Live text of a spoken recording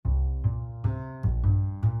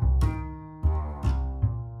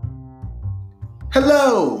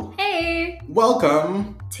Hello! Hey!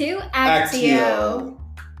 Welcome To Actio,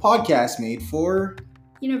 podcast made for...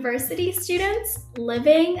 university students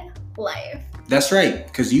living life. That's right,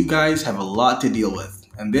 because you guys have a lot to deal with,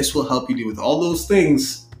 and this will help you deal with all those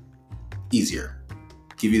things easier.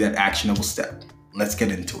 Give you that actionable step. Let's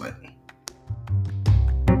get into it.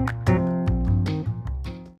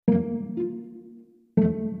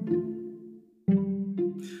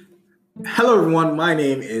 Hello everyone, my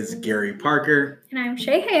name is Gary Parker. And I'm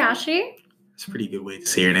Shay Hayashi. It's a pretty good way to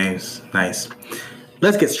say your names. Nice.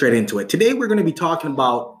 Let's get straight into it. Today we're going to be talking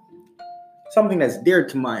about something that's dear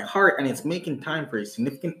to my heart, and it's making time for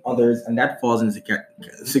significant others, and that falls into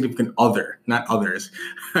significant other, not others.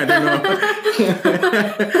 I don't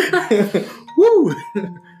know. Woo!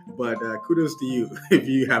 But kudos to you if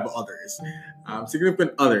you have others.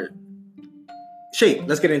 Significant other. Shay,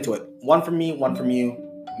 let's get into it. One from me, one from you.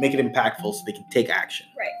 Make it impactful so they can take action.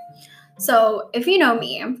 Right. So, if you know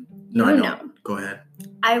me, No, I don't. Go ahead.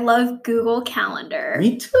 I love Google Calendar.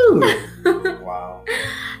 Me too. Wow.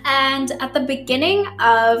 And at the beginning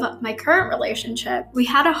of my current relationship, we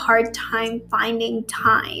had a hard time finding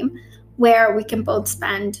time where we can both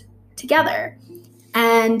spend together.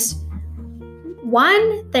 And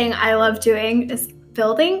one thing I love doing is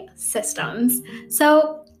building systems.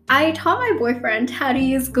 So I taught my boyfriend how to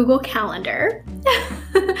use Google Calendar.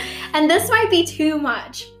 And this might be too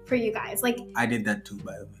much for you guys. I did that too,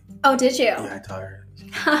 by the way. Oh, did you? Yeah, I taught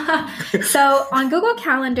her. So on Google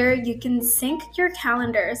Calendar, you can sync your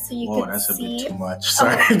calendars so you can that's see. a bit too much.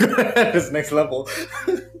 Sorry. Okay. That's next level.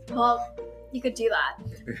 Well, you could do that.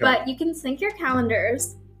 But you can sync your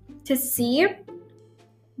calendars to see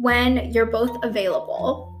when you're both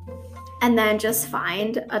available and then just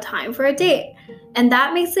find a time for a date. And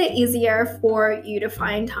that makes it easier for you to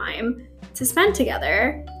find time to spend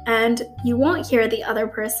together, and you won't hear the other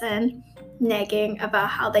person nagging about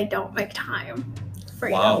how they don't make time for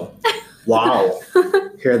you. Wow.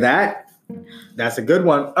 Hear that? That's a good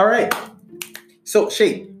one. All right. So,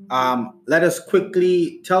 Shay, let us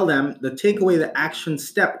quickly tell them the takeaway, the action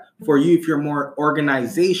step for you if you're more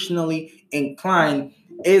organizationally inclined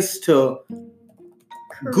is to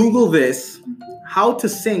Google this, how to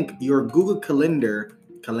sync your Google Calendar,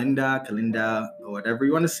 or whatever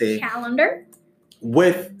you want to say, calendar,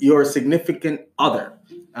 with your significant other.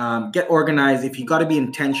 Get organized if you got to be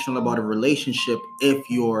intentional about a relationship if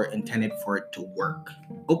you're intended for it to work.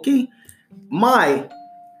 Okay? My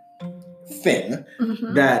thing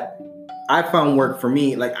that I found work for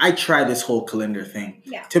me, I tried this whole calendar thing.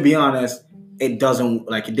 Yeah. To be honest, it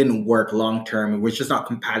didn't work long term. It was just not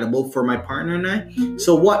compatible for my partner and I. Mm-hmm.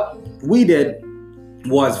 So what we did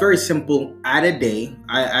was very simple. Add a day.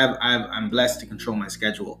 I'm blessed to control my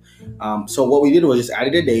schedule. So what we did was just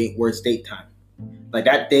added a day where it's date time.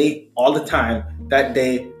 That day, all the time, that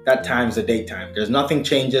day, that time is the date time. There's nothing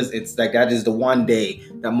changes. It's that is the one day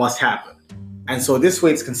that must happen. And so this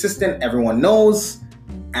way it's consistent. Everyone knows,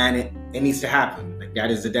 and it needs to happen. That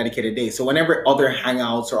is the dedicated day. So whenever other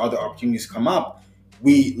hangouts or other opportunities come up,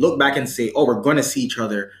 we look back and say, oh, we're going to see each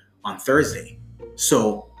other on Thursday.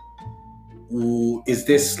 So is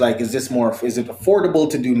it affordable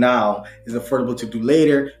to do now? Is it affordable to do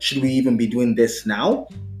later? Should we even be doing this now?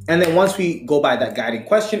 And then once we go by that guiding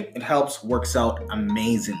question, it works out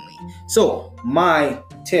amazingly. So my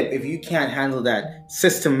tip, if you can't handle that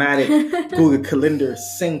systematic Google Calendar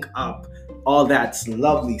sync up, all that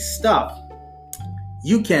lovely stuff,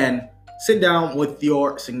 you can sit down with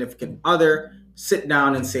your significant other, sit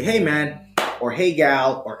down and say, hey man, or hey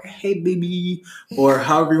gal, or hey baby, or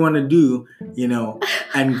however you want to do,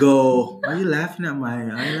 and go, why are you laughing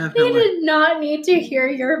at They did not need to hear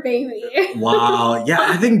your baby. Wow. Yeah,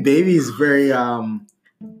 I think baby is very,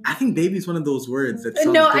 I think baby is one of those words that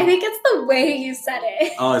sounds No, good. I think it's the way you said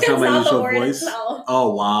it. Oh, it's not my usual voice? Itself.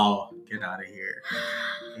 Oh, wow. Get out of here.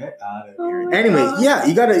 Get out of here. my Anyway, God. yeah,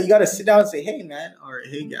 you gotta sit down and say, hey man, or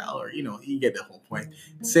hey gal, or you get the whole point.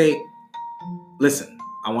 Say, listen,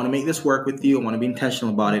 I want to make this work with you. I want to be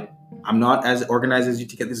intentional about it. I'm not as organized as you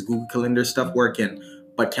to get this Google Calendar stuff working,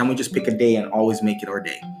 but can we just pick a day and always make it our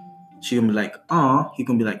day? She gonna be like, oh, he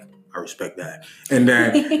gonna be like, I respect that. And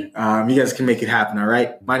then you guys can make it happen, all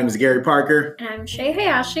right? My name is Gary Parker. And I'm Shay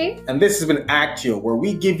Hayashi. And this has been Actio, where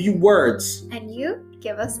we give you words. And you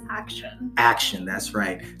give us action. Action, that's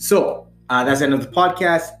right. So that's the end of the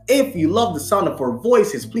podcast. If you love the sound of our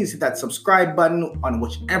voices, please hit that subscribe button on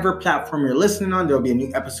whichever platform you're listening on. There'll be a new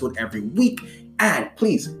episode every week. And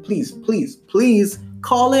please, please, please, please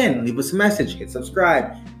call in, leave us a message, hit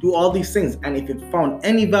subscribe, do all these things. And if you found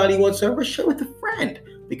any value whatsoever, share with a friend,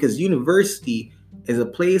 because university is a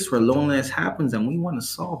place where loneliness happens and we want to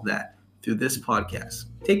solve that. through this podcast.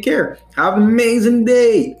 Take care. Have an amazing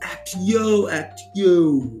day.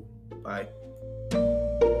 Actio. Bye.